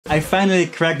I finally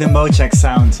cracked the Mochakk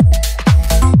sound.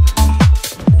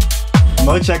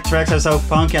 Mochakk tracks are so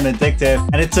funky and addictive,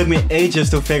 and it took me ages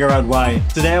to figure out why.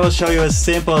 Today I will show you a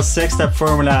simple 6-step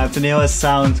formula to nail a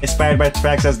sound inspired by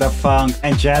tracks as the Fonk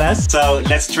and jazz. So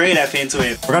let's straight dive into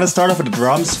it. We're gonna start off with the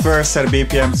drums first, set the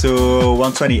BPM to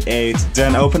 128,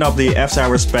 then open up the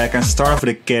after spec and start off with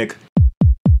a kick.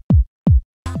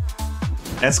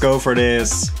 Let's go for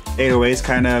this 808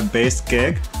 kind of bass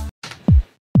kick.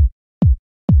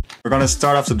 We're gonna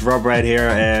start off the drop right here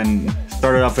and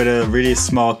start it off with a really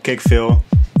small kick fill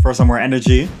for some more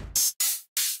energy.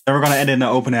 Then we're gonna add in the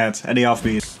open hat at the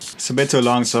offbeat. It's a bit too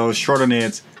long, so shorten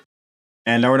it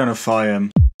and lower down the volume.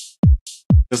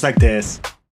 Just like this.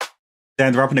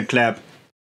 Then drop in the clap.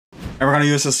 And we're gonna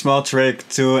use a small trick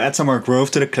to add some more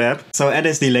groove to the clap. So add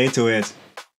this delay to it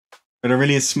with a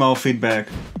really small feedback.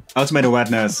 Automate the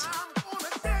wetness.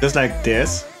 Just like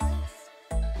this.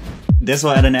 This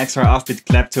will add an extra offbeat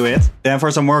clap to it. Then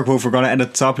for some more groove, we're gonna add a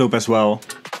top loop as well.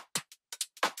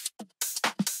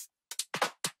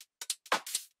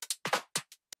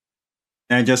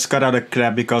 And just cut out a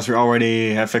clap because we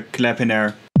already have a clap in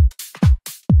there.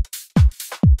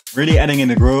 Really adding in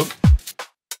the groove.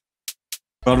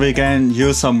 But we can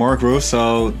use some more groove,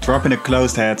 so drop in a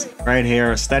closed head right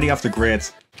here, steady off the grid.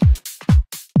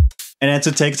 And then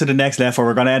to take it to the next level,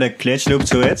 we're gonna add a glitch loop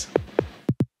to it.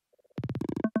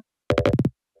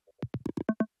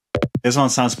 This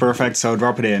one sounds perfect, so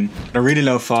drop it in. At a really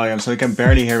low volume, so you can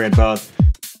barely hear it, but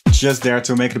it's just there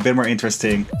to make it a bit more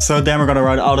interesting. So then we're gonna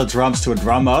route all the drums to a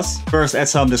drum bus. First add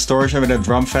some distortion with a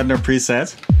drum feather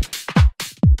preset.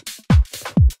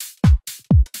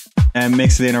 And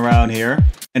mix it in around here.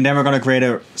 And then we're gonna create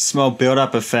a small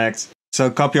build-up effect. So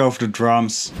copy over the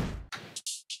drums.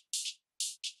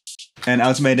 And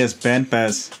automate this band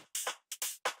pass.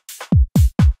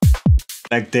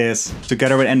 Like this,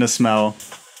 together with end the smell.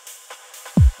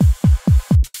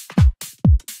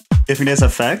 Give me this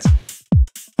effect.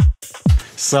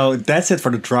 So that's it for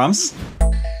the drums.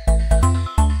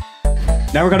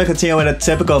 Now we're gonna continue with a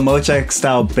typical Mochakk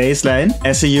style bassline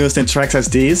as he used in tracks as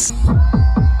these.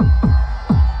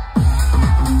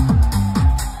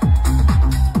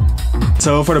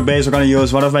 So for the bass we're gonna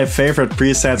use one of my favorite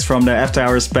presets from the After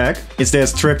Hours pack. It's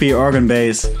this trippy organ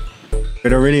bass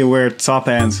with a really weird top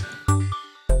end.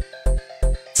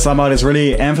 Somehow this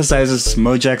really emphasizes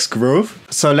Mochakk's groove.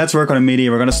 So let's work on the MIDI.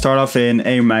 We're gonna start off in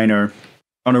A minor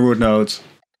on the root note.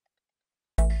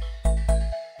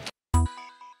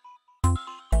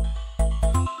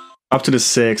 Up to the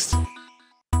 6th.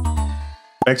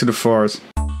 Back to the 4th.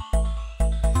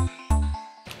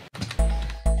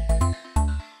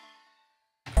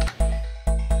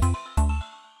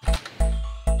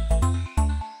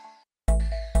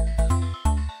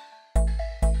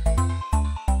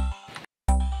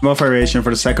 Small variation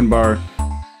for the second bar.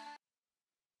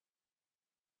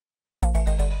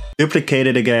 Duplicate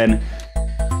it again.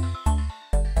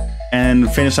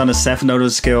 And finish on the 7th note of the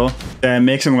scale. Then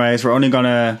mixing wise, we're only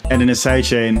gonna add in a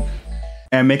sidechain.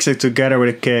 And mix it together with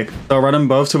a kick. So run them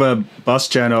both to a bus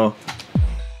channel.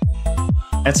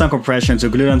 Add some compression to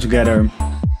glue them together.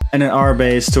 And an R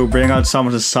bass to bring out some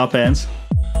of the sub ends.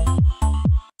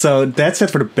 So that's it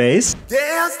for the bass.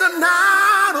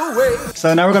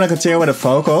 So now we're gonna continue with the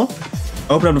vocal.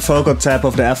 Open up the vocal tab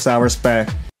of the After Hours pack.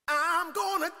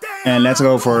 And let's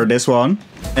go for this one.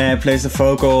 And place the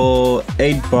vocal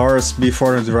 8 bars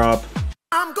before the drop.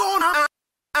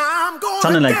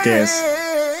 Something like this.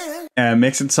 And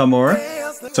mix it some more.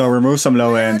 So remove some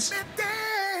low ends.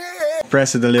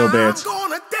 Press it a little bit.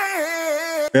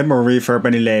 Bit more reverb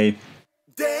and delay.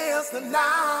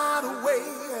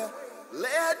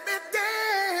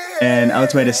 And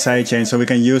automate the sidechain so we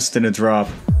can use it in the drop.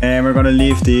 And we're gonna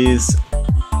leave these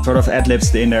sort of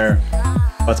ad-libs in there,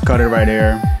 but cut it right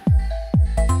here.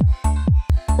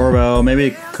 Or well,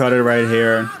 maybe cut it right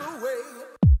here.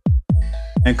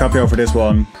 And copy over this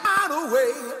one.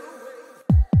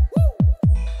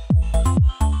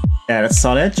 Yeah, that's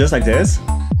solid, just like this.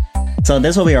 So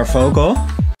this will be our vocal.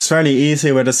 It's fairly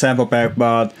easy with the sample pack,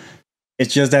 but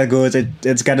it's just that good,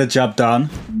 it's got the job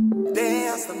done.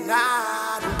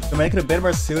 To make it a bit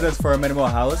more suited for a minimal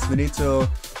house, we need to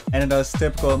add in those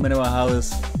typical minimal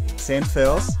house synth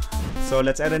fills. So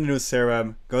let's add in a new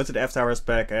Serum, go to the After Hours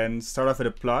pack and start off with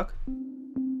a plug.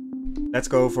 Let's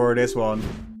go for this one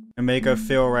and make a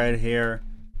fill right here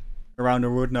around the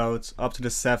root notes up to the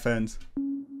 7th.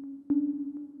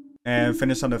 And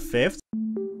finish on the 5th.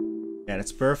 Yeah,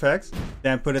 that's perfect.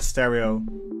 Then put it stereo,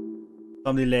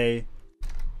 some delay,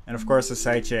 and of course the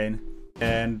sidechain.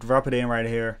 And drop it in right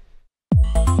here.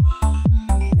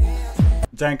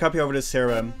 Then copy over the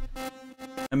Serum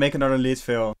and make another lead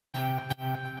fill.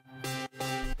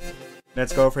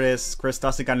 Let's go for this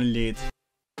crustastic kind of lead.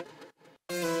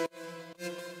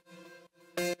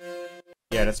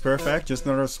 Yeah, that's perfect. Just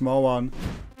another small one.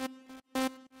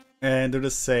 And do the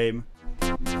same.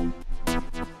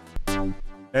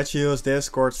 Let's use this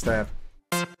chord step.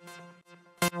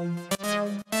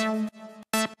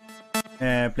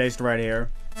 And place it right here.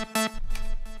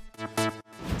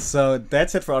 So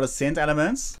that's it for all the synth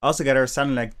elements. All together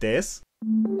sounding like this.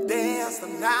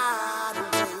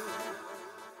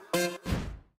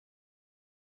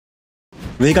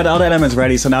 We got all the elements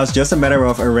ready, so now it's just a matter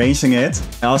of arranging it.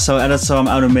 I also added some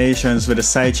automations with the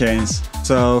sidechains.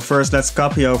 So first let's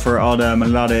copy over all the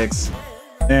melodics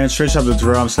and switch up the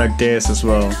drums like this as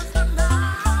well.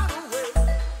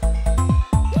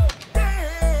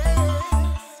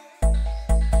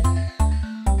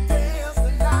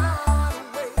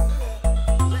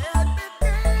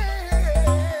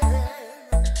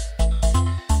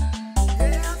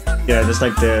 Yeah, just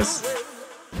like this.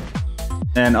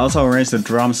 And also arrange the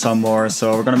drums some more,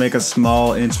 so we're gonna make a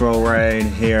small intro right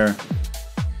here.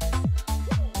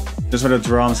 Just for the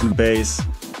drums and the bass.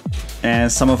 And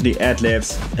some of the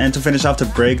ad-libs. And to finish off the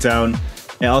breakdown,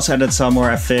 I also added some more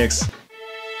effects.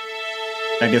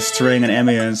 Like a string and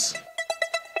ambience.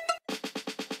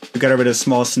 Together with a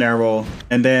small snare roll.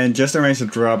 And then just arrange the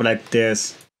drop like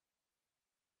this.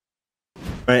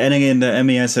 By adding in the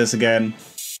ambiences again.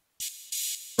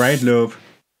 Right loop.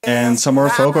 And some more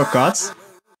vocal cuts.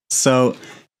 So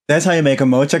that's how you make a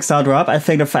Mochakk style drop. I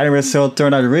think the final result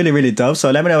turned out really dope. So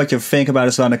let me know what you think about it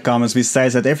as well in the comments.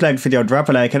 Besides that, if you liked the video, drop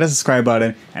a like, hit the subscribe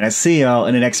button. And I'll see you all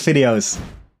in the next videos.